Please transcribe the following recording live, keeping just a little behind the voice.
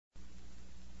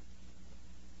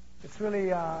It's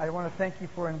really, I want to thank you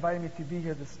for inviting me to be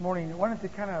here this morning. I wanted to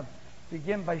kind of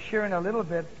begin by sharing a little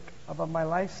bit about my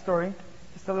life story,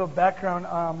 just a little background.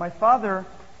 My father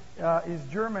is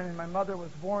German, and my mother was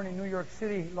born in New York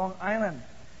City, Long Island.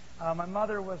 My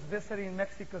mother was visiting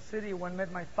Mexico City when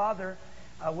met my father,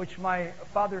 which my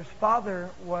father's father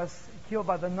was killed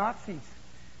by the Nazis.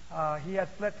 He had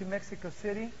fled to Mexico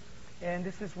City, and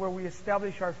this is where we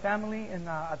established our family. And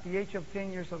at the age of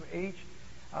 10 years of age,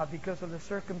 because of the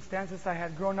circumstances, I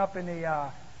had grown up in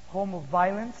a home of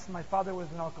violence. My father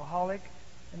was an alcoholic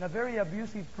and a very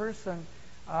abusive person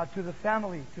to the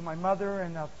family, to my mother.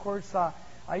 And of course,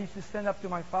 I used to stand up to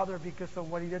my father because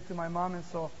of what he did to my mom. And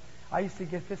so I used to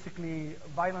get physically,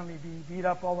 violently beat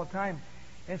up all the time.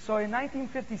 And so in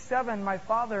 1957, my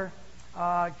father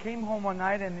came home one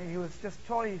night, and he was just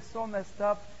totally so messed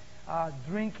up,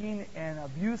 drinking and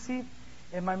abusive.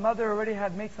 And my mother already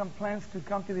had made some plans to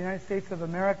come to the United States of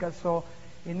America. So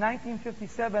in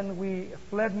 1957, we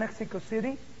fled Mexico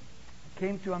City,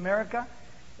 came to America,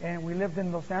 and we lived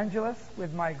in Los Angeles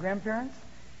with my grandparents.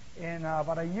 And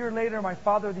about a year later, my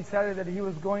father decided that he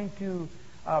was going to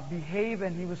behave,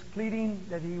 and he was pleading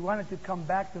that he wanted to come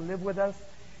back to live with us.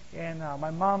 And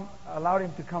my mom allowed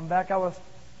him to come back. I was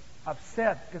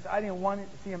upset because I didn't want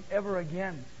to see him ever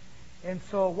again. And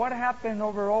so what happened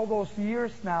over all those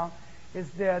years now is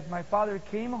that my father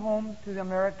came home to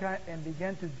America and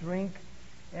began to drink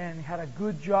and had a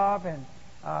good job and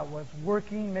was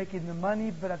working, making the money,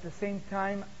 but at the same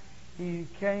time, he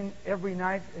came every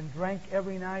night and drank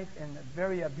every night and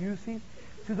very abusive,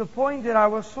 to the point that I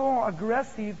was so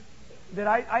aggressive that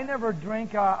I never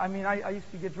drank. I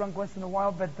used to get drunk once in a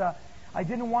while, but I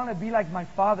didn't want to be like my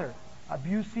father,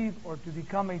 abusive or to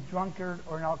become a drunkard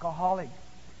or an alcoholic.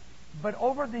 But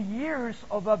over the years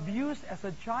of abuse as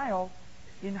a child,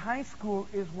 in high school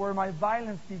is where my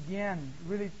violence began,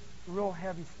 really real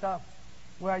heavy stuff,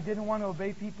 where I didn't want to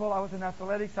obey people. I was in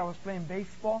athletics, I was playing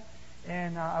baseball,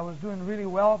 and I was doing really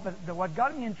well. But what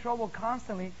got me in trouble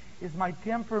constantly is my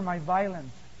temper, my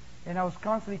violence. And I was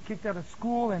constantly kicked out of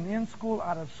school and in school,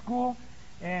 out of school.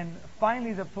 And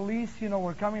finally the police,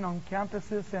 were coming on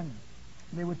campuses, and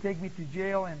they would take me to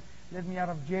jail and let me out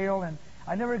of jail. And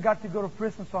I never got to go to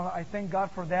prison, so I thank God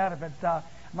for that. But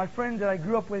my friend that I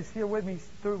grew up with is here with me.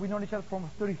 We've known each other for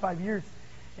almost 35 years.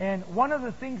 And one of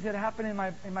the things that happened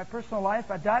in my personal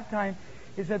life at that time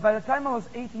is that by the time I was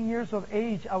 18 years of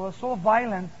age, I was so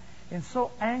violent and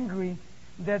so angry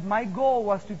that my goal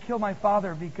was to kill my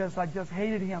father, because I just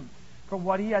hated him for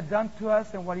what he had done to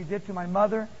us and what he did to my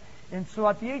mother. And so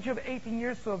at the age of 18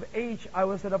 years of age, I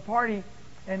was at a party,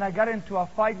 and I got into a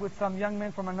fight with some young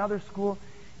men from another school,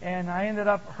 and I ended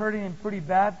up hurting him pretty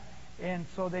bad. And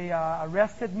so they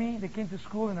arrested me. They came to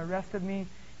school and arrested me,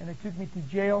 and they took me to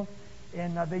jail.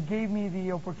 And they gave me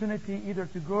the opportunity either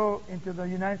to go into the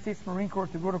United States Marine Corps or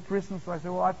to go to prison. So I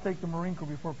said, well, I'd take the Marine Corps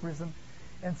before prison.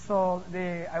 And so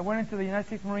I went into the United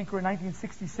States Marine Corps in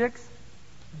 1966,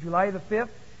 July the 5th.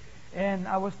 And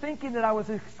I was thinking that I was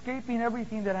escaping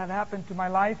everything that had happened to my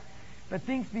life. But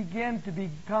things began to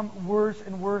become worse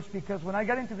and worse, because when I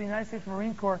got into the United States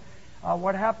Marine Corps,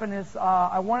 what happened is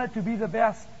I wanted to be the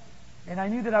best. And I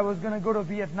knew that I was going to go to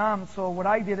Vietnam. So what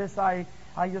I did is I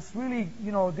just really,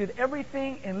 did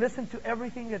everything and listened to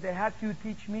everything that they had to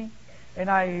teach me. And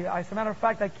as a matter of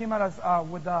fact, I came out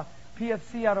with a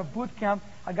PFC out of boot camp.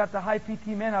 I got the high PT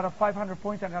men out of 500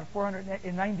 points. I got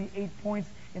 498 points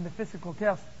in the physical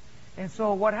test. And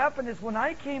so what happened is when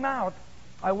I came out,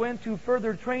 I went to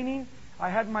further training. I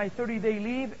had my 30-day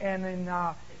leave, and in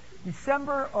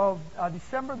December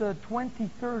the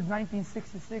 23rd,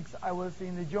 1966, I was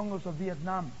in the jungles of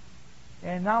Vietnam.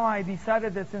 And now I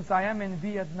decided that since I am in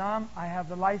Vietnam, I have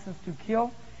the license to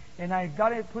kill. And I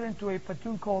got it put into a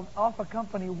platoon called Alpha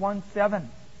Company 17,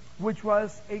 which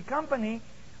was a company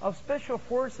of special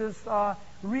forces,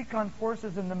 recon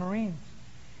forces in the Marines.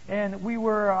 And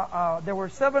there were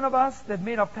 7 of us that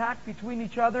made a pact between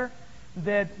each other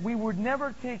that we would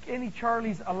never take any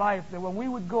Charlies alive. That when we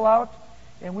would go out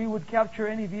and we would capture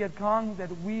any Viet Cong,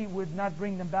 that we would not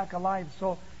bring them back alive.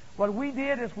 So what we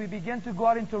did is we began to go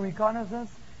out into reconnaissance,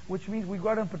 which means we go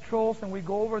out on patrols and we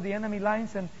go over the enemy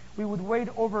lines, and we would wait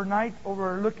overnight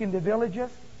overlooking the villages.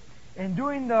 And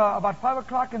during about 5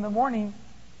 o'clock in the morning,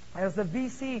 as the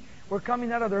VC were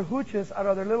coming out of their hooches, out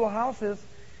of their little houses,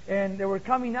 and they were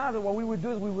coming out, what we would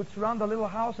do is we would surround the little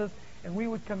houses, and we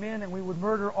would come in and we would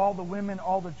murder all the women,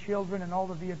 all the children, and all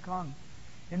the Viet Cong.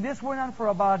 And this went on for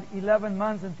about 11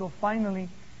 months until finally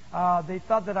they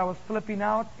thought that I was flipping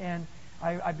out, and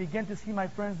I began to see my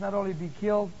friends not only be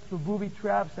killed through booby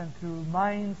traps and through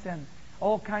mines and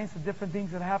all kinds of different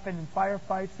things that happened in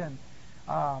firefights. And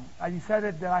I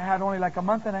decided that I had only like a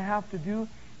month and a half to do,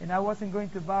 and I wasn't going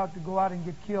to go out and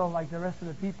get killed like the rest of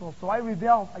the people. So I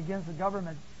rebelled against the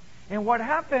government. And what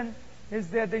happened is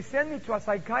that they sent me to a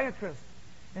psychiatrist.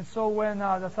 And so when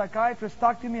the psychiatrist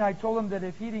talked to me, I told him that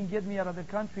if he didn't get me out of the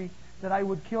country, that I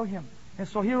would kill him. And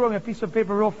so he wrote me a piece of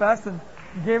paper real fast and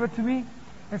gave it to me.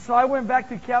 And so I went back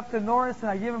to Captain Norris and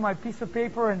I gave him my piece of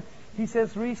paper, and he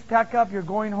says, "Reese, pack up, you're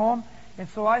going home." And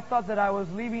so I thought that I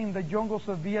was leaving the jungles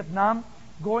of Vietnam,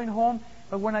 going home.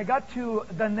 But when I got to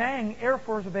Da Nang Air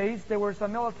Force Base, there were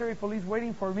some military police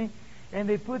waiting for me. And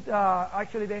they put,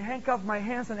 they handcuffed my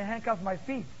hands and they handcuffed my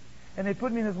feet. And they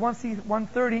put me in this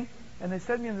 130, and they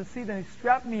set me in the seat, and they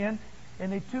strapped me in,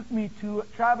 and they took me to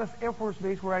Travis Air Force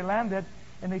Base where I landed,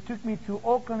 and they took me to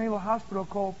Oakland Naval Hospital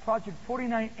called Project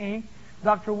 49A,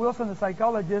 Dr. Wilson, the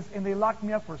psychologist, and they locked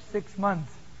me up for 6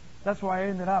 months. That's where I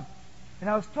ended up. And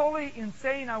I was totally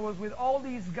insane. I was with all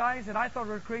these guys that I thought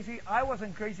were crazy. I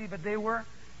wasn't crazy, but they were.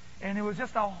 And it was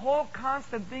just a whole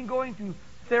constant thing, going to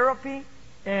therapy,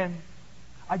 and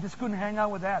I just couldn't hang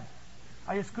out with that.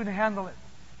 I just couldn't handle it.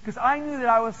 Because I knew that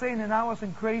I was sane and I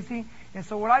wasn't crazy. And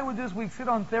so what I would do is we'd sit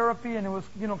on therapy, and it was,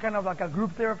 kind of like a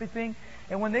group therapy thing.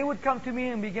 And when they would come to me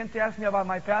and begin to ask me about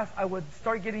my past, I would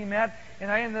start getting mad.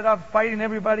 And I ended up fighting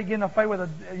everybody, getting a fight with,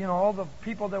 all the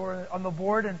people that were on the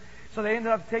board. And so they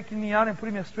ended up taking me out and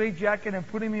putting me in a straitjacket and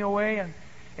putting me away. And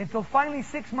until finally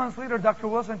 6 months later, Dr.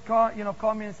 Wilson called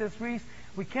me and says, "Reese,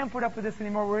 we can't put up with this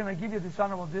anymore. We're going to give you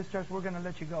dishonorable discharge. We're going to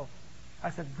let you go."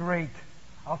 I said, "Great.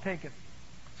 I'll take it."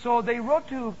 So they wrote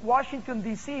to Washington,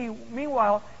 D.C.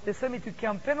 Meanwhile, they sent me to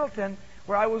Camp Pendleton,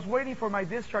 where I was waiting for my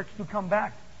discharge to come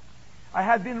back. I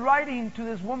had been writing to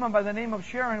this woman by the name of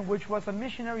Sharon, which was a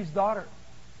missionary's daughter.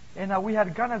 And we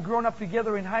had kind of grown up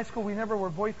together in high school. We never were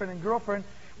boyfriend and girlfriend.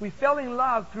 We fell in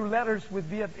love through letters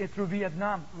through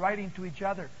Vietnam, writing to each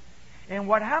other. And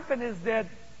what happened is that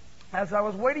as I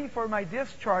was waiting for my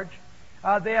discharge,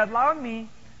 they allowed me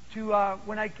to,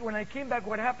 when I came back,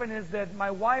 what happened is that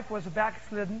my wife was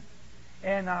backslidden,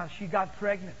 and she got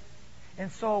pregnant. And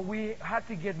so we had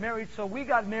to get married. So we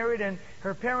got married, and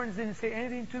her parents didn't say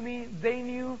anything to me. They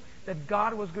knew that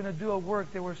God was going to do a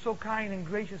work. They were so kind and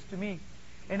gracious to me.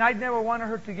 And I'd never wanted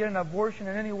her to get an abortion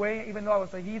in any way, even though I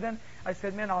was a heathen. I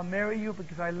said, "Man, I'll marry you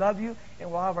because I love you,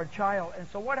 and we'll have our child." And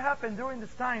so what happened during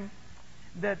this time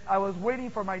that I was waiting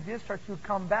for my discharge to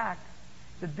come back,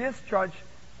 the discharge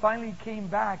finally came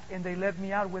back, and they let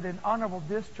me out with an honorable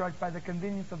discharge by the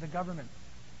convenience of the government.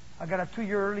 I got a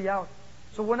 2-year early out.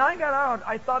 So when I got out,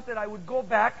 I thought that I would go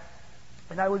back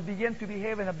and I would begin to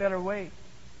behave in a better way.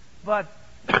 But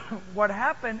what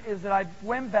happened is that I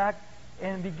went back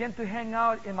and began to hang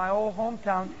out in my old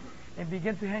hometown and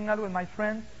began to hang out with my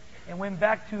friends, and went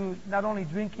back to not only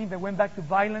drinking, but went back to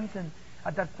violence. And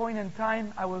at that point in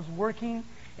time, I was working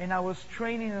and I was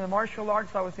training in the martial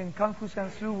arts. I was in Kung Fu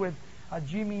Sansu with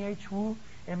Jimmy H. Wu,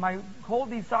 and my whole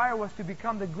desire was to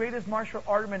become the greatest martial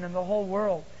artman in the whole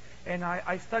world. And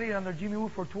I studied under Jimmy Wu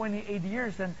for 28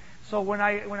 years. And so when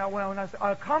I was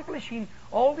accomplishing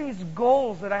all these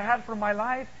goals that I had for my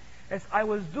life, as I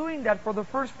was doing that for the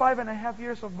first 5.5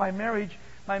 years of my marriage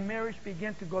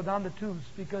began to go down the tubes,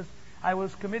 because I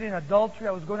was committing adultery.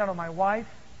 I was going out on my wife.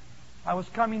 I was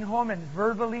coming home and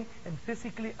verbally and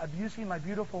physically abusing my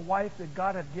beautiful wife that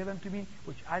God had given to me,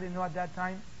 which I didn't know at that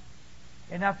time.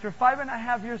 And after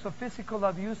 5.5 years of physical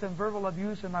abuse and verbal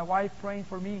abuse, and my wife praying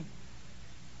for me,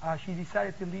 she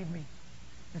decided to leave me.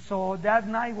 And so that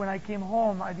night when I came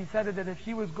home, I decided that if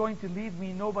she was going to leave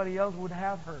me, nobody else would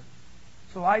have her.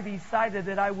 So I decided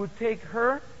that I would take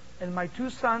her and my 2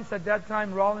 sons at that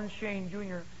time, Rollins Shane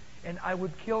Jr., and I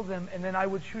would kill them, and then I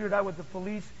would shoot it out with the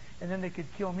police, and then they could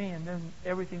kill me, and then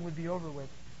everything would be over with.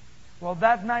 Well,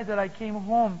 that night that I came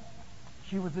home,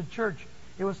 she was at church.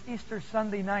 It was Easter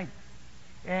Sunday night.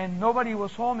 And nobody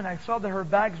was home, and I saw that her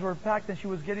bags were packed and she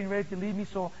was getting ready to leave me.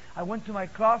 So I went to my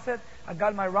closet, I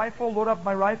got my rifle, loaded up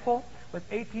my rifle with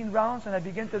 18 rounds, and I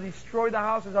began to destroy the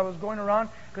house as I was going around,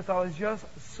 because I was just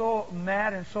so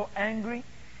mad and so angry.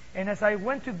 And as I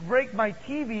went to break my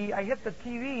TV, I hit the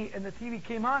TV, and the TV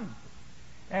came on.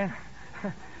 And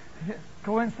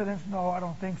coincidence? No, I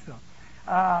don't think so.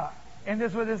 And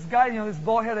there's this guy, this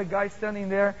bald-headed guy standing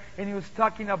there, and he was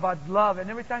talking about love.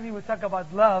 And every time he would talk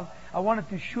about love, I wanted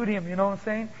to shoot him, you know what I'm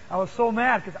saying? I was so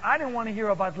mad because I didn't want to hear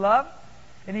about love.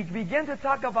 And he began to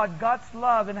talk about God's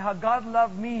love and how God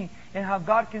loved me and how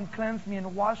God can cleanse me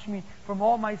and wash me from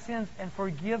all my sins and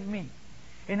forgive me.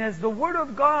 And as the Word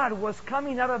of God was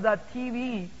coming out of that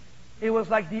TV, it was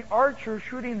like the archer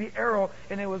shooting the arrow,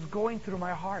 and it was going through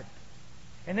my heart.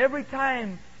 And every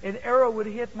time an arrow would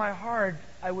hit my heart,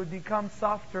 I would become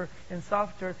softer and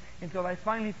softer until I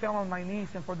finally fell on my knees.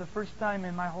 And for the first time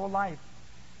in my whole life,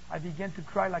 I began to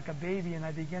cry like a baby, and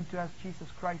I began to ask Jesus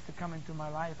Christ to come into my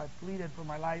life. I pleaded for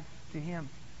my life to Him.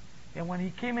 And when He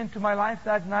came into my life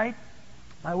that night,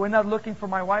 I went out looking for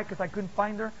my wife because I couldn't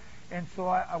find her. And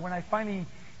so when I finally,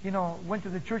 went to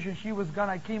the church and she was gone,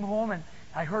 I came home and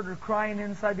I heard her crying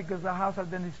inside because the house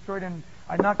had been destroyed. And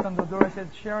I knocked on the door. I said,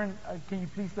 Sharon, can you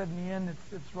please let me in?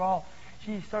 It's Raul.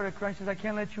 She started crying. She said, I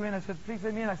can't let you in. I said, please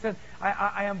let me in. I said,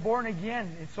 I am born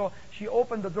again. And so she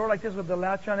opened the door like this with the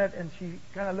latch on it, and she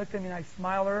kind of looked at me, and I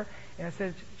smiled at her. And I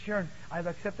said, Sharon, I've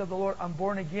accepted the Lord. I'm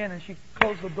born again. And she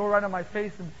closed the door right on my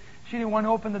face, and she didn't want to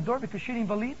open the door because she didn't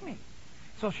believe me.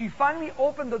 So she finally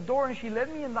opened the door, and she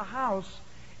led me in the house.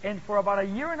 And for about a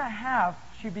year and a half,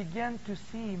 she began to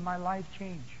see my life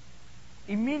change.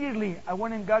 Immediately, I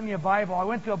went and got me a Bible. I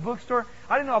went to a bookstore.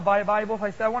 I didn't know how to buy Bibles. I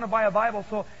said, I want to buy a Bible,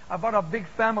 so I bought a big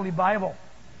family Bible,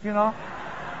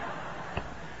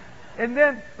 And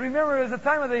then, remember, it was the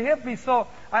time of the hippies, so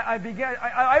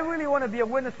I really want to be a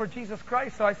witness for Jesus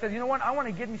Christ. So I said, you know what, I want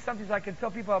to get me something so I can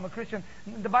tell people I'm a Christian.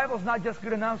 The Bible's not just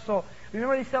good enough, so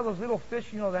remember they sell those little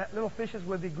fish, the little fishes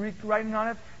with the Greek writing on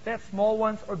it? They have small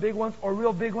ones or big ones or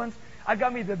real big ones. I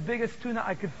got me the biggest tuna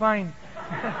I could find.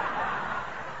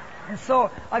 And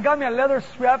so I got me a leather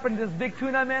strap and this big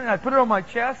tuna, man, and I put it on my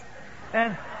chest.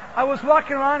 And I was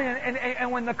walking around,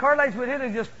 and when the car lights would hit,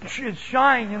 it'd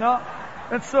shine,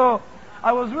 And so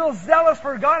I was real zealous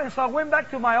for God, and so I went back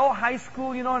to my old high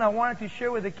school, and I wanted to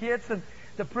share with the kids. And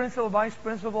the principal, vice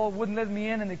principal wouldn't let me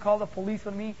in, and they called the police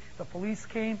on me. The police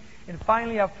came, and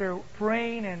finally, after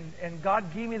praying and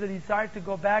God gave me the desire to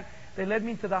go back, they led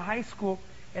me to the high school,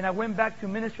 and I went back to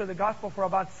minister the gospel for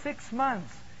about 6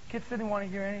 months. Kids didn't want to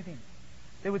hear anything.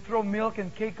 They would throw milk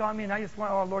and cake on me, and I just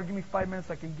went, oh, Lord, give me 5 minutes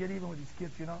so I can get even with these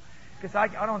kids, Because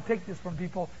I don't take this from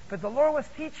people. But the Lord was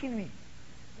teaching me.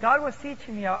 God was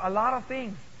teaching me a lot of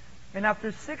things. And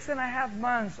after 6.5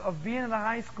 months of being in the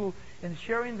high school and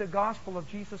sharing the gospel of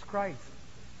Jesus Christ,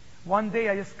 one day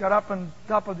I just got up on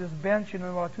top of this bench,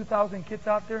 about 2,000 kids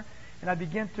out there, and I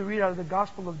began to read out of the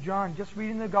Gospel of John. Just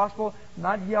reading the gospel,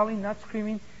 not yelling, not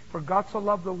screaming. For God so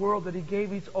loved the world that He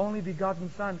gave His only begotten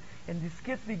Son. And these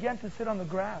kids began to sit on the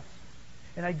grass.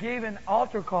 And I gave an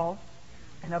altar call,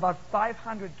 and about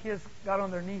 500 kids got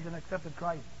on their knees and accepted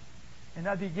Christ. And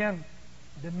that began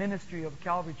the ministry of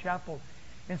Calvary Chapel.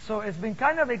 And so it's been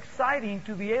kind of exciting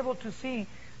to be able to see,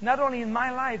 not only in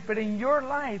my life, but in your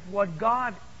life, what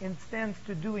God intends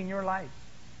to do in your life.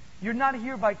 You're not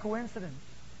here by coincidence.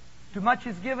 Too much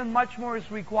is given, much more is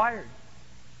required.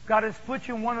 God has put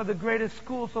you in one of the greatest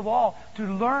schools of all to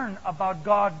learn about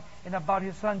God and about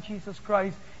His Son, Jesus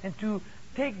Christ, and to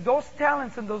take those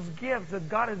talents and those gifts that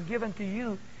God has given to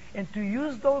you and to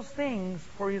use those things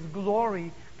for His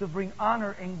glory, to bring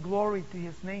honor and glory to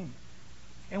His name.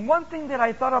 And one thing that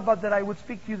I thought about that I would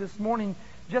speak to you this morning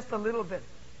just a little bit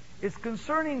is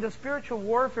concerning the spiritual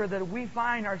warfare that we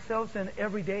find ourselves in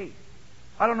every day.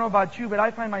 I don't know about you, but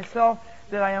I find myself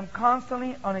that I am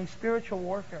constantly on a spiritual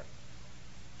warfare.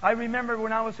 I remember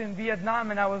when I was in Vietnam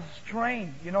and I was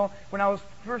trained, when I was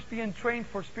first being trained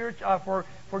for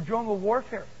jungle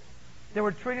warfare. They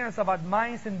were training us about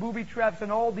mines and booby traps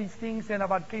and all these things, and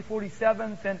about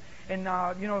K-47s and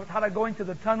how to go into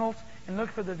the tunnels and look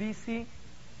for the VC,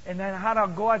 and then how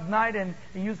to go at night and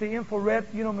use the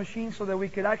infrared machine so that we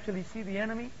could actually see the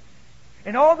enemy.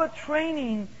 And all the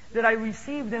training that I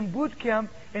received in boot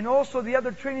camp, and also the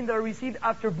other training that I received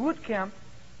after boot camp,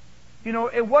 it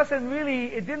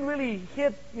didn't really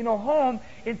hit, home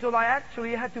until I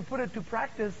actually had to put it to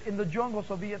practice in the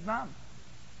jungles of Vietnam.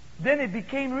 Then it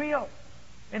became real.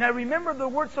 And I remember the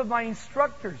words of my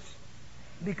instructors,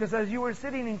 because as you were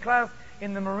sitting in class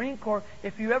in the Marine Corps,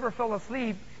 if you ever fell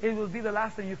asleep, it would be the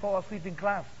last time you fall asleep in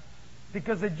class.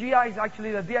 Because the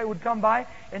DI would come by,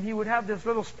 and he would have this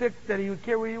little stick that he would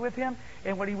carry with him,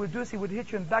 and what he would do is he would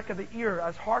hit you in the back of the ear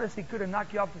as hard as he could and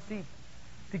knock you off the seat.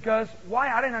 Because,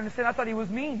 why? I didn't understand. I thought he was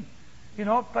mean.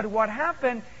 But what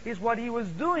happened is what he was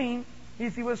doing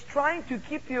is he was trying to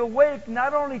keep you awake,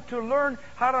 not only to learn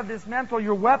how to dismantle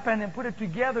your weapon and put it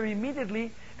together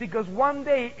immediately, because one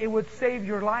day it would save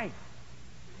your life.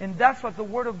 And that's what the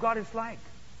Word of God is like.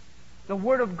 The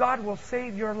Word of God will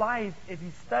save your life if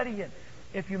you study it,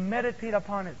 if you meditate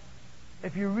upon it,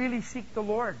 if you really seek the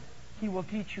Lord. He will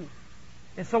teach you.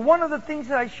 And so one of the things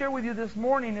that I share with you this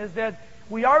morning is that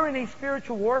we are in a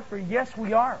spiritual warfare. Yes,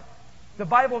 we are. The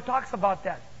Bible talks about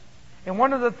that. And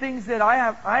one of the things that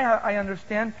I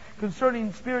understand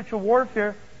concerning spiritual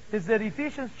warfare is that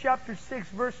Ephesians chapter 6,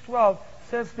 verse 12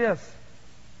 says this: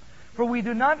 For we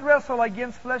do not wrestle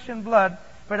against flesh and blood,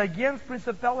 but against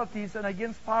principalities and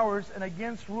against powers and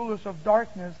against rulers of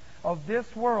darkness of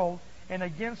this world and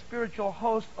against spiritual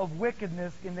hosts of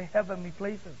wickedness in the heavenly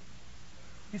places.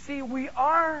 You see, we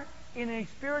are in a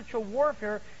spiritual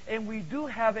warfare, and we do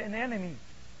have an enemy.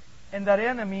 And that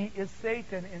enemy is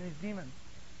Satan and his demons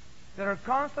that are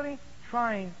constantly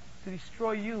trying to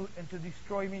destroy you and to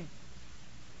destroy me.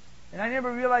 And I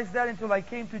never realized that until I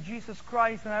came to Jesus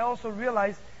Christ. And I also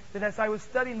realized that as I was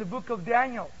studying the book of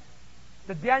Daniel,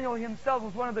 that Daniel himself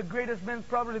was one of the greatest men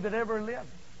probably that ever lived.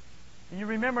 And you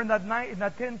remember in that night, in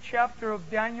that 10th chapter of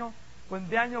Daniel, when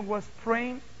Daniel was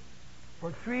praying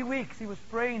for 3 weeks, he was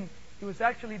praying. He was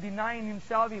actually denying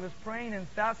himself. He was praying and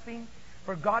fasting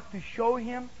for God to show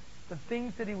him the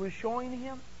things that He was showing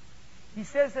him. He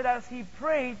says that as he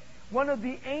prayed, one of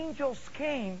the angels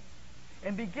came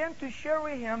and began to share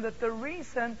with him that the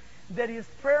reason that his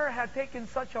prayer had taken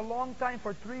such a long time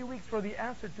for 3 weeks for the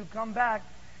answer to come back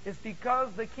is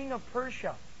because the king of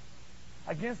Persia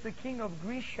against the king of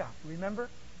Grecia, remember?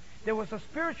 There was a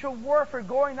spiritual warfare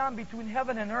going on between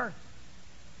heaven and earth,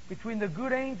 between the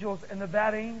good angels and the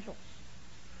bad angels.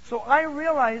 So I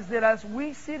realize that as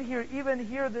we sit here, even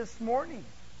here this morning,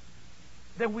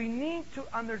 that we need to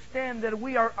understand that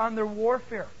we are under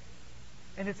warfare.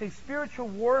 And it's a spiritual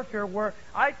warfare where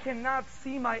I cannot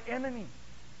see my enemy,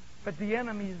 but the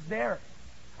enemy is there.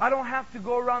 I don't have to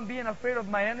go around being afraid of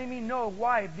my enemy. No.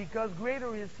 Why? Because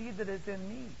greater is He that is in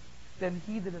me than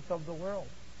he that is of the world.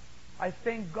 I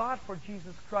thank God for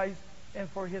Jesus Christ and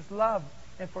for His love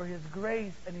and for His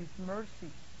grace and His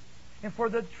mercy and for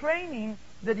the training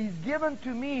that He's given to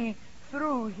me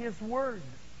through His Word.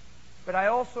 But I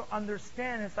also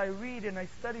understand as I read and I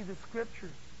study the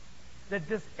Scriptures that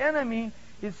this enemy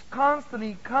is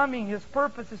constantly coming. His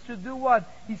purpose is to do what?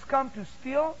 He's come to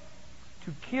steal,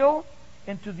 to kill,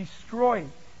 and to destroy.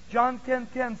 John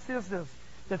 10:10 says this,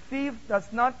 "The thief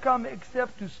does not come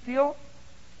except to steal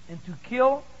and to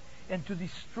kill and to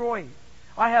destroy.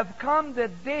 I have come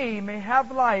that they may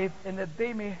have life and that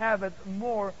they may have it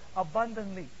more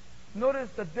abundantly."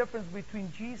 Notice the difference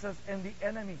between Jesus and the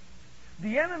enemy.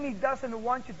 The enemy doesn't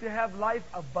want you to have life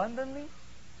abundantly.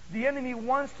 The enemy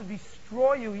wants to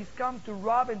destroy you. He's come to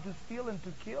rob and to steal and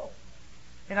to kill.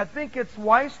 And I think it's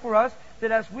wise for us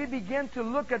that as we begin to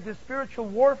look at the spiritual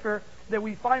warfare that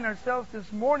we find ourselves this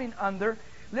morning under,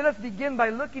 let us begin by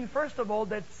looking first of all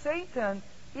that Satan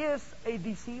is a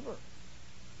deceiver.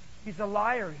 He's a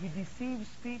liar. He deceives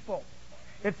people.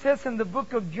 It says in the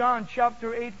book of John,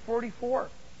 chapter 8:44,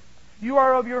 "You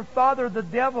are of your father the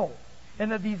devil,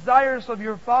 and the desires of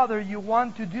your father you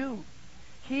want to do.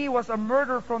 He was a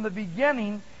murderer from the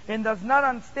beginning and does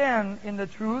not stand in the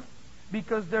truth,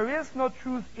 because there is no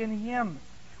truth in him.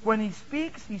 When he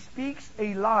speaks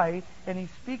a lie, and he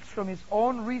speaks from his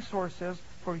own resources,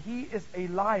 for he is a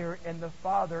liar and the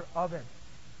father of it."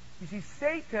 You see,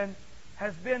 Satan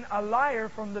has been a liar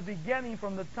from the beginning,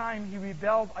 from the time he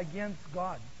rebelled against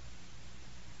God.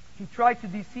 He tried to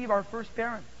deceive our first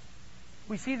parents.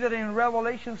 We see that in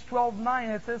Revelation 12:9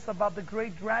 it says about the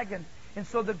great dragon. And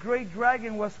so the great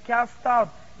dragon was cast out,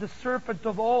 the serpent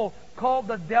of old, called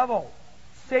the devil,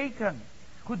 Satan,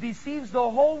 who deceives the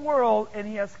whole world, and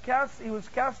he was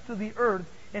cast to the earth,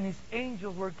 and his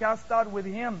angels were cast out with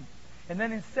him. And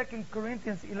then in 2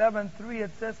 Corinthians 11:3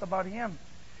 it says about him,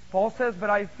 Paul says, "But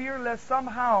I fear lest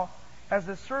somehow, as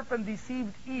the serpent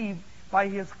deceived Eve by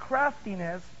his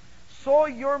craftiness, so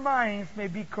your minds may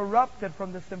be corrupted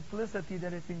from the simplicity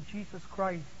that is in Jesus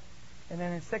Christ." And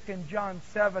then in 2 John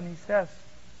 7 he says,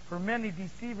 "For many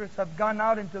deceivers have gone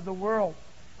out into the world,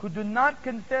 who do not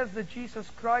confess that Jesus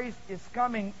Christ is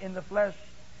coming in the flesh."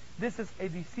 This is a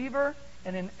deceiver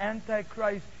and an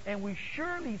antichrist. And we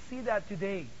surely see that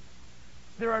today.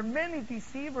 There are many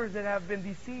deceivers that have been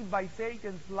deceived by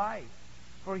Satan's lie,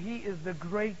 for he is the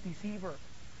great deceiver.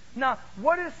 Now,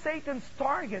 what is Satan's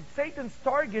target? Satan's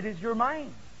target is your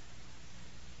mind.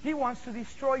 He wants to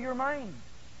destroy your mind.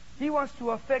 He wants to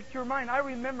affect your mind. I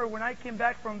remember when I came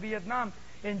back from Vietnam,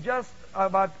 and just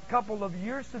about a couple of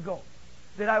years ago,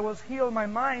 that I was healed my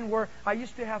mind where I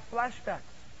used to have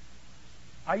flashbacks.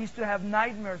 I used to have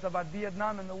nightmares about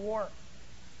Vietnam and the war.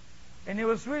 And it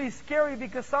was really scary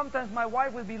because sometimes my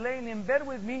wife would be laying in bed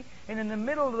with me, and in the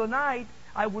middle of the night,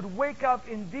 I would wake up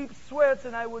in deep sweats,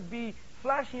 and I would be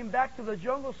flashing back to the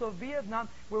jungles of Vietnam,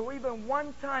 where even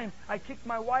one time I kicked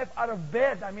my wife out of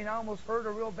bed. I mean, I almost hurt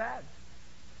her real bad.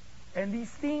 And these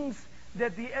things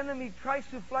that the enemy tries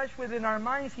to flash within our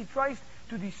minds, he tries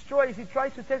to destroy us. He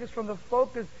tries to take us from the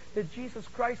focus that Jesus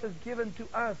Christ has given to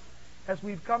us as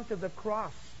we've come to the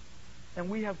cross. And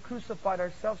we have crucified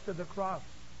ourselves to the cross.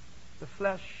 The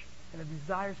flesh and the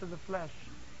desires of the flesh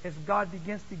as God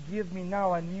begins to give me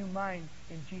now a new mind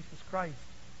in Jesus Christ.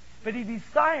 But He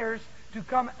desires to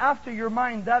come after your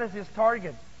mind. That is His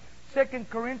target. 2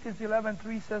 Corinthians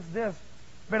 11:3 says this,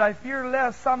 "But I fear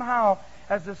lest somehow,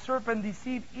 as the serpent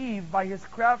deceived Eve by his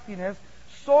craftiness,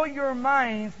 so your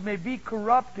minds may be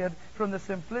corrupted from the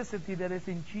simplicity that is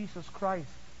in Jesus Christ."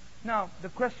 Now, the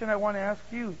question I want to ask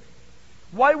you,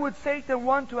 why would Satan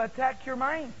want to attack your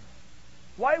mind?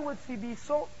 Why would he be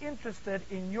so interested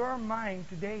in your mind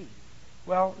today?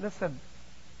 Well, listen.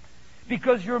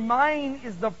 Because your mind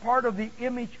is the part of the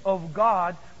image of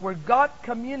God, where God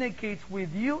communicates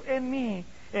with you and me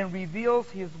and reveals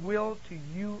His will to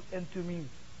you and to me.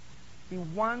 He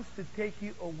wants to take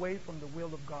you away from the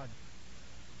will of God.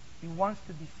 He wants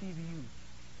to deceive you.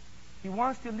 He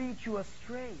wants to lead you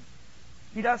astray.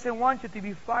 He doesn't want you to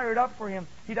be fired up for Him.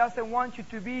 He doesn't want you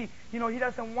to be, He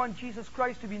doesn't want Jesus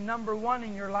Christ to be number one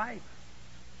in your life.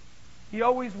 He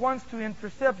always wants to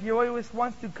intercept. He always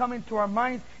wants to come into our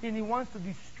minds, and He wants to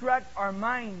distract our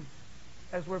minds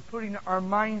as we're putting our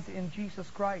minds in Jesus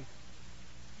Christ.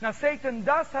 Now, Satan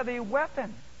does have a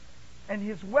weapon. And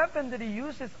his weapon that he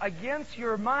uses against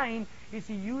your mind is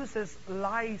he uses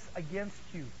lies against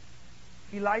you.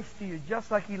 He lies to you,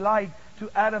 just like he lied to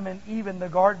Adam and Eve in the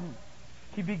garden.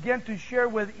 He began to share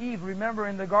with Eve. Remember,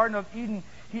 in the Garden of Eden,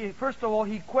 first of all,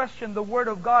 he questioned the Word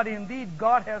of God. Indeed,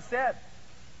 God has said.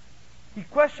 He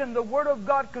questioned the Word of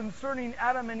God concerning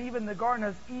Adam and Eve in the garden.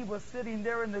 As Eve was sitting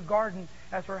there in the garden,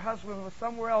 as her husband was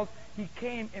somewhere else, he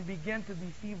came and began to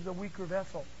deceive the weaker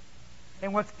vessel.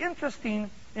 And what's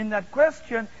interesting in that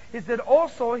question is that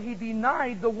also he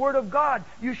denied the Word of God.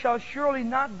 You shall surely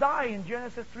not die, in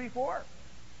Genesis 3:4.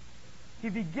 He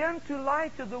began to lie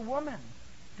to the woman,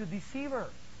 to deceive her,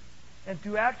 and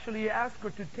to actually ask her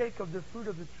to take of the fruit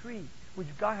of the tree, which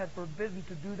God had forbidden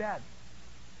to do that.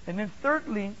 And then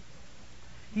thirdly,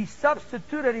 he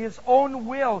substituted his own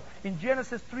will. In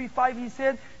Genesis 3:5, he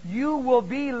said, "You will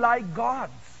be like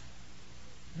gods."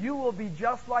 You will be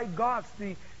just like gods.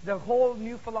 The whole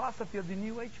new philosophy of the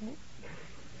New Age movement.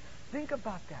 Think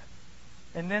about that.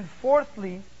 And then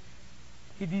fourthly,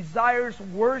 he desires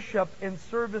worship and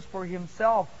service for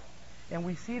himself. And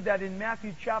we see that in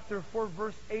Matthew chapter 4,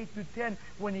 verse 8 to 10,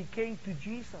 when he came to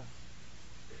Jesus.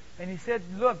 And he said,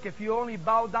 "Look, if you only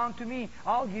bow down to me,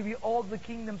 I'll give you all the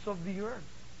kingdoms of the earth."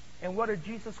 And what did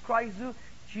Jesus Christ do?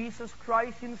 Jesus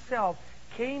Christ Himself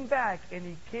came back, and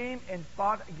He came and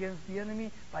fought against the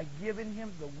enemy by giving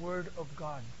him the Word of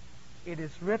God. It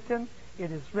is written,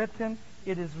 it is written,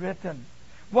 it is written.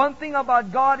 One thing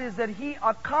about God is that He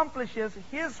accomplishes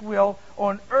His will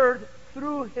on earth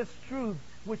through His truth,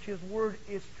 which His Word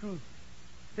is truth.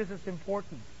 This is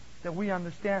important that we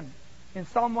understand. In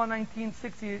Psalm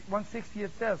 119:160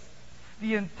 it says,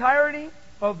 "The entirety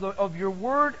of your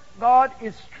Word, God,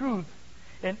 is truth,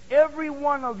 and every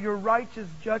one of your righteous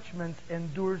judgments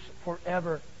endures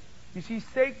forever." You see,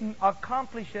 Satan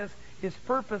accomplishes his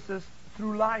purposes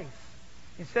through lies.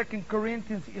 In 2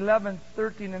 Corinthians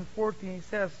 11:13 and 14, he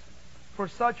says, "For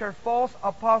such are false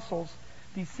apostles,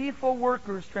 deceitful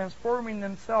workers, transforming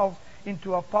themselves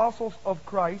into apostles of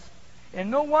Christ. And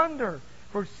no wonder,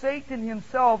 for Satan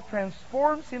himself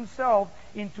transforms himself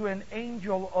into an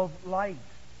angel of light."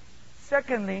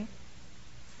 Secondly,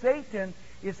 Satan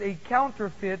is a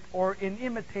counterfeit or an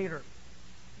imitator.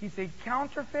 He's a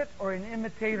counterfeit or an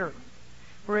imitator.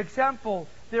 For example,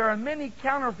 there are many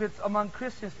counterfeits among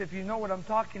Christians, if you know what I'm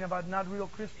talking about, not real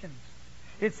Christians.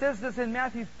 It says this in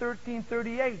Matthew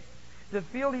 13:38. "The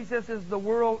field," he says, "is the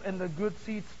world, and the good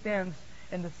seed stands,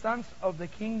 and the sons of the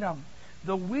kingdom.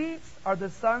 The weeds are the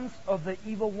sons of the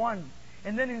evil one."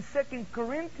 And then in 2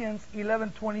 Corinthians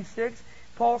 11:26,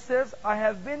 Paul says, "I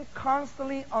have been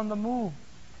constantly on the move.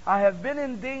 I have been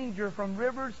in danger from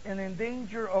rivers, and in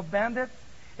danger of bandits,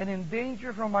 and in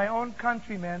danger from my own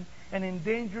countrymen, and in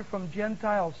danger from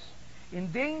Gentiles.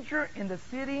 In danger in the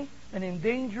city, and in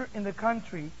danger in the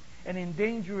country, and in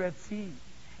danger at sea,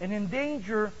 and in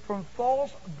danger from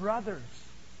false brothers."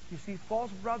 You see,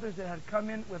 false brothers that had come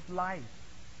in with lies.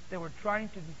 They were trying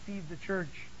to deceive the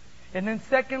church. And then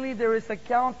secondly, there is a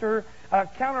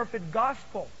counterfeit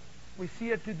gospel. We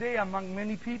see it today among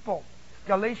many people.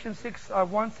 Galatians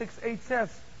 1:6-8 says,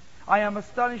 "I am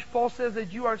astonished," Paul says,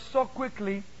 "that you are so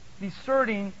quickly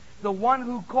deserting the one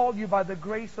who called you by the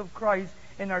grace of Christ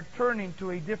and are turning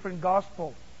to a different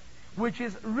gospel, which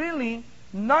is really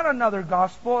not another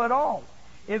gospel at all."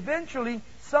 Eventually,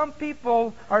 some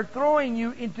people are throwing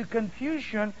you into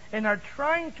confusion and are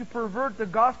trying to pervert the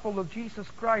gospel of Jesus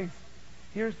Christ.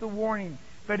 Here's the warning.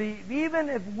 "But even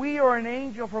if we or an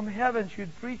angel from heaven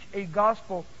should preach a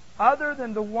gospel other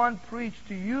than the one preached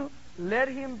to you, let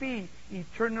him be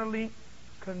eternally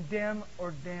condemn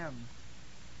or damn.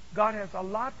 God has a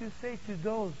lot to say to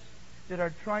those that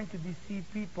are trying to deceive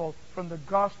people from the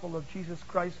gospel of Jesus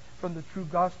Christ, from the true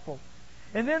gospel.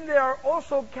 And then there are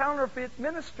also counterfeit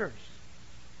ministers.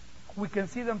 We can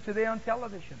see them today on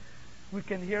television. We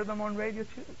can hear them on radio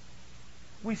too.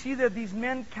 We see that these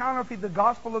men counterfeit the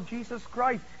gospel of Jesus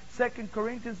Christ. 2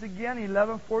 Corinthians again,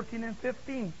 11, 14, and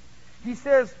 15. He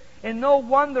says, and no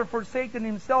wonder, for Satan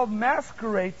himself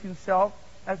masquerades himself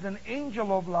as an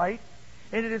angel of light.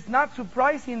 And it is not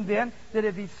surprising then that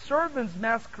if his servants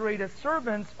masquerade as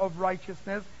servants of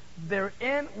righteousness, their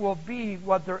end will be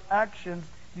what their actions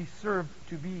deserve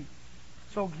to be.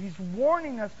 So he's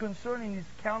warning us concerning these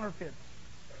counterfeits.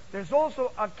 There's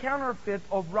also a counterfeit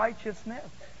of righteousness.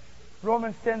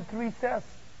 Romans 10:3 says,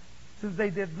 since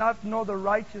they did not know the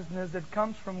righteousness that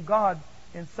comes from God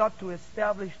and sought to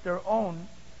establish their own,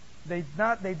 they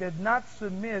did not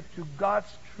submit to God's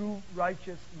true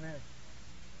righteousness.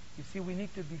 You see, we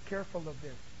need to be careful of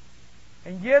this.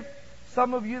 And yet,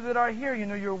 some of you that are here,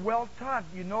 you're well taught.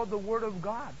 You know the Word of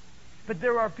God. But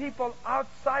there are people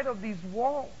outside of these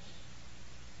walls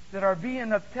that are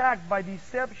being attacked by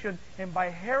deception and by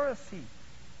heresy,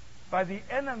 by the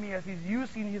enemy as he's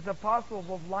using his apostles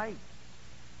of light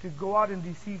to go out and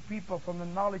deceive people from the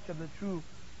knowledge of the true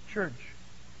church.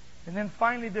 And then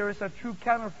finally, there is a true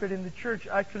counterfeit in the church.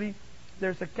 Actually,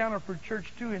 there's a counterfeit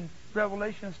church too. In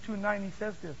Revelations 2:9, he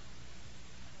says this.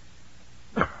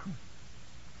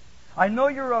 I know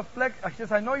your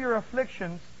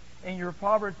afflictions and your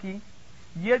poverty,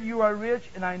 yet you are rich,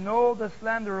 and I know the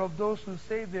slander of those who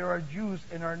say they are Jews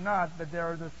and are not, but they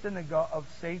are the synagogue of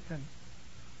Satan.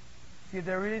 See,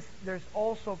 there's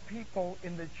also people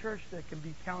in the church that can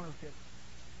be counterfeit.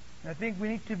 And I think we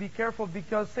need to be careful,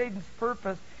 because Satan's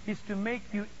purpose is to make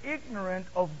you ignorant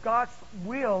of God's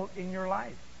will in your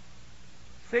life.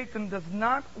 Satan does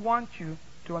not want you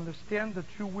to understand the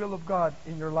true will of God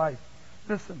in your life.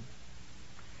 Listen.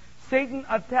 Satan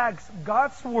attacks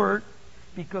God's Word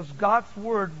because God's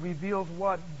Word reveals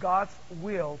what? God's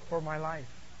will for my life.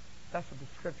 That's what the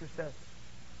Scripture says.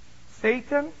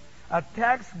 Satan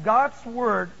attacks God's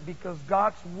Word because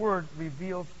God's Word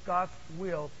reveals God's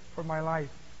will for my life.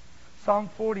 Psalm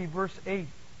 40, verse 8.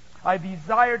 I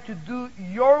desire to do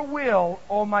your will,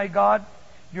 O my God.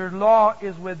 Your law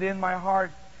is within my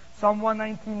heart. Psalm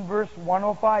 119, verse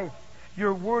 105.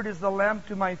 Your word is a lamp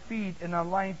to my feet and a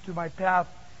light to my path.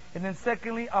 And then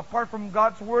secondly, apart from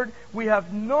God's Word, we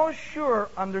have no sure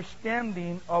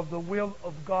understanding of the will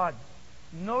of God.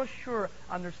 No sure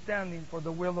understanding for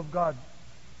the will of God.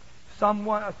 Psalm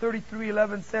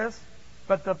 33:11 says,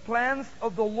 but the plans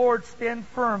of the Lord stand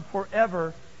firm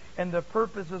forever, and the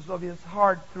purposes of His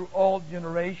heart through all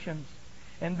generations.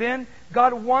 And then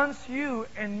God wants you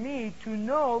and me to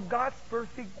know God's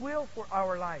perfect will for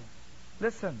our lives.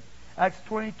 Listen, Acts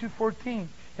 22:14.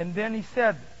 And then He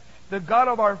said, the God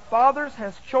of our fathers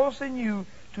has chosen you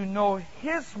to know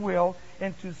His will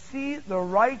and to see the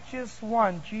righteous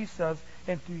one, Jesus,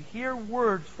 and to hear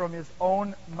words from His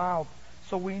own mouth.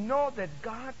 So we know that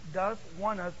God does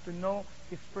want us to know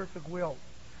His perfect will.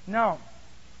 Now,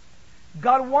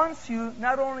 God wants you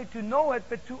not only to know it,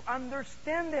 but to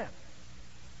understand it.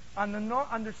 And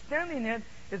understanding it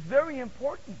is very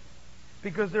important,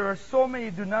 because there are so many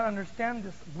who do not understand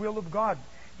this will of God.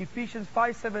 Ephesians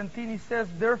 5:17, he says,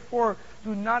 therefore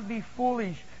do not be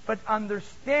foolish, but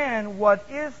understand what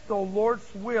is the Lord's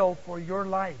will for your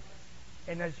life.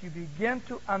 And as you begin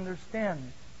to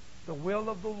understand the will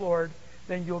of the Lord,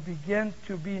 then you'll begin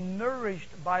to be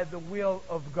nourished by the will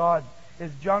of God.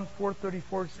 As John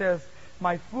 4:34 says,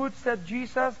 my food, said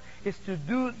Jesus, is to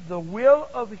do the will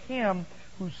of Him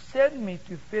who sent me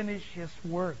to finish His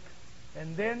work.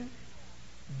 And then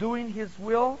doing His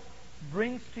will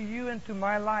brings to you and to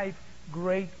my life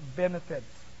great benefits.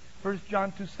 1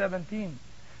 John 2:17.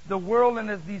 The world and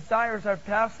its desires are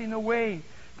passing away,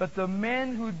 but the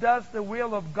man who does the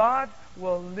will of God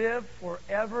will live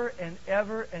forever and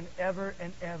ever and ever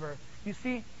and ever. You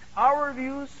see, our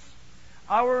views,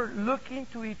 our looking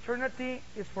to eternity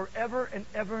is forever and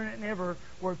ever and ever,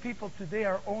 where people today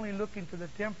are only looking to the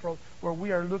temporal, where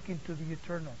we are looking to the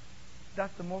eternal.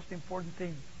 That's the most important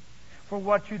thing. For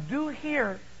what you do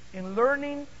here in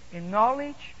learning, in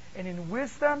knowledge, and in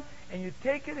wisdom, and you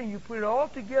take it and you put it all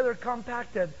together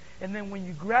compacted, and then when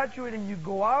you graduate and you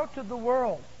go out to the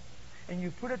world and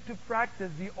you put it to practice,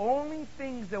 the only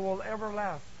things that will ever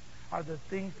last are the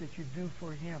things that you do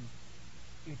for Him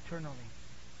eternally.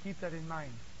 Keep that in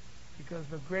mind, because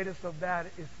the greatest of that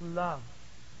is love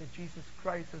that Jesus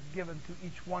Christ has given to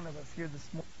each one of us here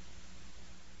this morning.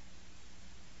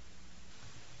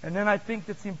 And then I think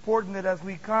it's important that as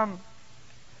we come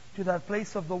to that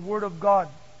place of the Word of God,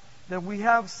 that we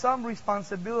have some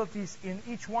responsibilities in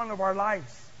each one of our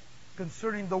lives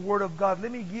concerning the Word of God.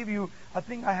 Let me give you, I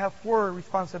think I have 4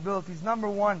 responsibilities. Number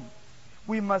 1,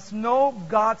 we must know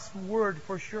God's Word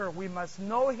for sure. We must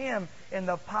know Him and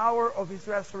the power of His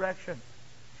resurrection.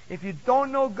 If you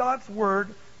don't know God's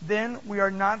Word, then we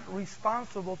are not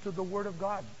responsible to the Word of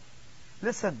God.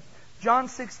 Listen, John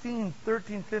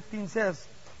 16:13-15 says,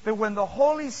 "But when the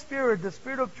Holy Spirit, the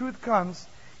Spirit of truth comes,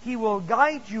 He will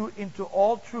guide you into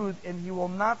all truth, and He will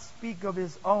not speak of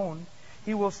His own.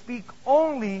 He will speak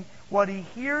only what He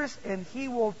hears, and He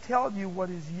will tell you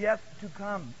what is yet to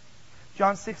come."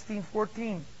 John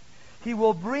 16:14, "He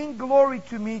will bring glory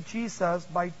to me," Jesus,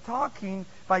 by taking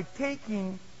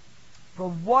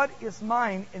from what is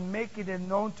mine and making it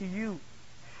known to you.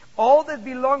 All that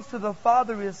belongs to the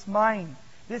Father is mine.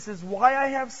 This is why I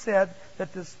have said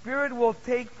that the Spirit will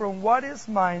take from what is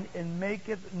mine and make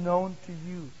it known to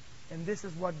you. And this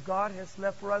is what God has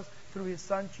left for us through His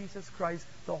Son, Jesus Christ,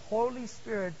 the Holy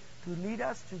Spirit, to lead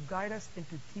us, to guide us, and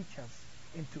to teach us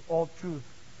into all truth.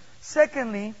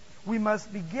 Secondly, we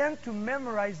must begin to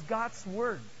memorize God's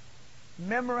Word.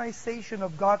 Memorization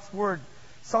of God's Word.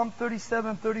 Psalm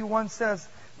 37:31 says,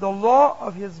 "The law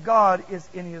of his God is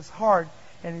in his heart,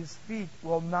 and his feet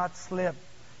will not slip."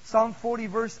 Psalm 40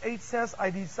 verse 8 says, "I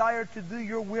desire to do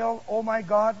your will, O my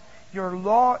God. Your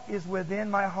law is within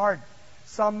my heart."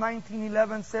 Psalm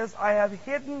 19:11 says, "I have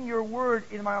hidden your word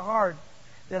in my heart,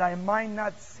 that I might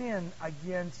not sin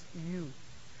against you."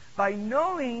 By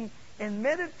knowing and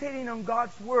meditating on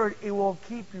God's Word, it will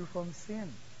keep you from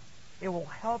sin. It will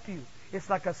help you. It's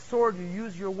like a sword. You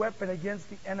use your weapon against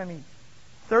the enemy.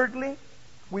 Thirdly,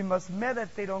 we must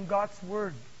meditate on God's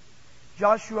Word.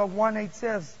 Joshua 1:8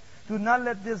 says, "Do not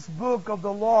let this book of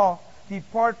the law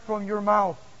depart from your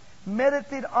mouth.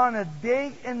 Meditate on it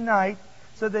day and night,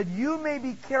 so that you may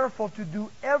be careful to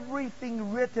do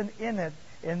everything written in it,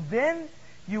 and then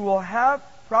you will have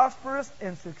prosperous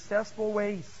and successful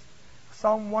ways."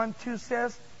 Psalm 1:2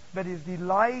 says, "But his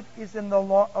delight is in the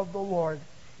law of the Lord,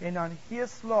 and on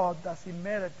His law does he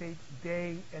meditate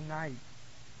day and night."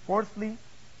 Fourthly,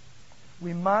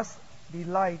 we must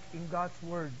delight in God's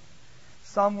Word.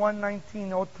 Psalm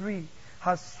 119:03,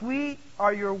 "How sweet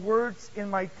are your words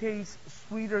in my taste,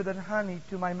 sweeter than honey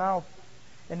to my mouth."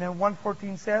 And then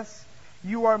 114 says,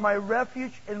 "You are my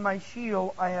refuge and my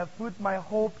shield. I have put my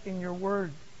hope in your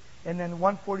Word." And then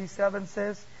 147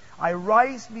 says, "I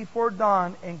rise before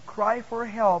dawn and cry for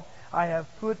help. I have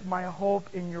put my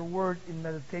hope in your Word in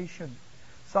meditation."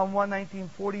 Psalm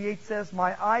 119:48 says,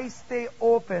 "My eyes stay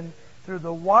open through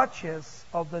the watches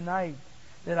of the night,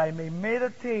 that I may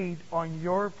meditate on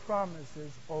your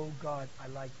promises, O God." I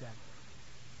like that.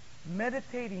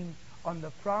 Meditating on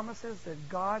the promises that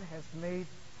God has made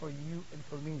for you and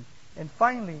for me. And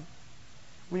finally,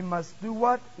 we must do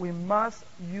what? We must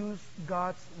use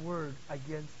God's Word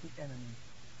against the enemy.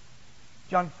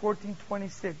 John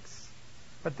 14:26,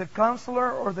 "But the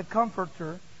Counselor," or the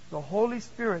Comforter, the Holy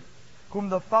Spirit, whom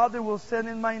the Father will send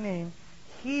in my name,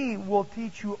 He will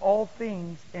teach you all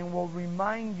things and will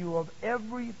remind you of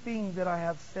everything that I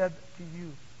have said to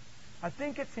you. I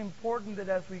think it's important that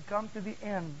as we come to the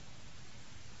end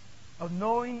of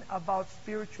knowing about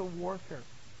spiritual warfare,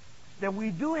 that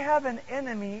we do have an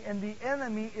enemy, and the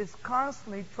enemy is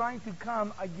constantly trying to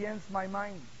come against my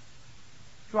mind,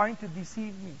 trying to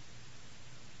deceive me.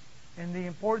 And the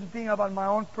important thing about my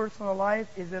own personal life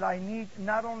is that I need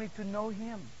not only to know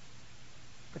Him,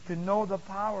 but to know the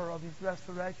power of His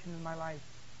resurrection in my life.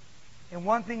 And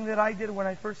one thing that I did when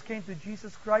I first came to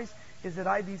Jesus Christ is that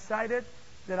I decided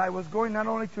that I was going not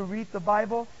only to read the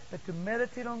Bible, but to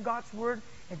meditate on God's Word,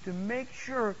 and to make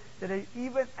sure that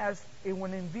even as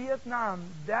when in Vietnam,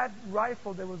 that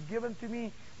rifle that was given to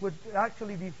me would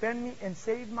actually defend me and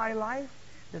save my life.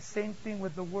 The same thing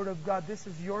with the Word of God. This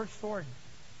is your sword.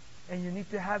 And you need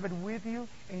to have it with you,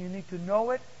 and you need to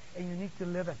know it, and you need to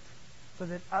live it, so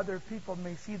that other people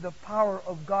may see the power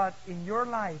of God in your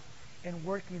life and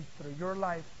working through your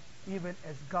life, even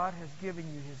as God has given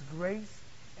you His grace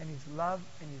and His love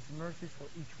and His mercies for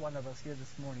each one of us here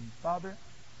this morning. Father,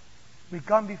 we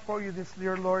come before you this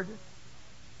dear Lord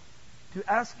to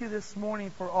ask you this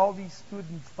morning for all these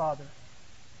students, Father,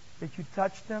 that you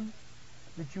touch them,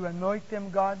 that you anoint them,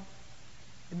 God,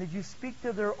 and that you speak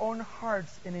to their own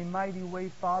hearts in a mighty way,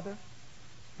 Father,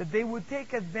 that they would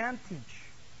take advantage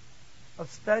of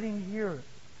studying here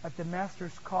at the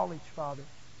Master's College, Father,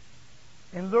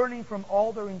 and learning from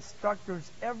all their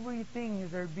instructors everything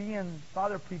they're being,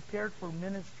 Father, prepared for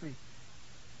ministry,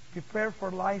 prepared for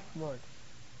life, Lord.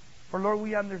 For, Lord,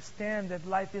 we understand that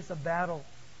life is a battle.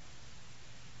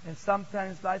 And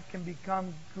sometimes life can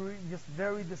become just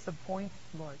very disappointing,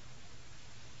 Lord.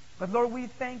 But Lord, we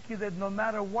thank you that no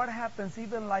matter what happens,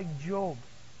 even like Job,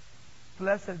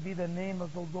 blessed be the name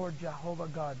of the Lord Jehovah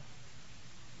God.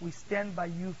 We stand by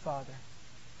you, Father,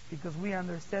 because we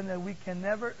understand that we can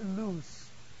never lose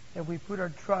if we put our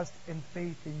trust and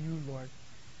faith in you, Lord.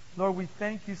 Lord, we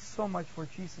thank you so much for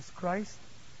Jesus Christ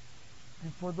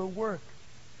and for the work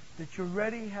that you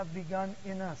already have begun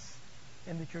in us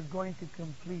and that you're going to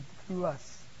complete through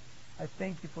us. I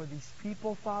thank you for these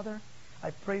people, Father.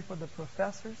 I pray for the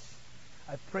professors.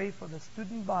 I pray for the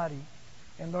student body.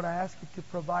 And Lord, I ask you to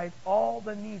provide all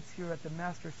the needs here at the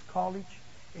Master's College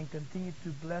and continue to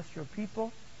bless your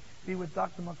people. Be with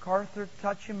Dr. MacArthur.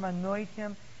 Touch him, anoint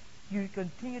him. You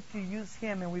continue to use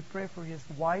him, and we pray for his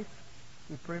wife.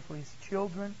 We pray for his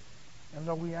children. And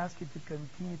Lord, we ask you to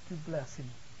continue to bless him.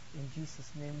 In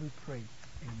Jesus' name we pray.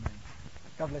 Amen.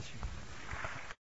 God bless you.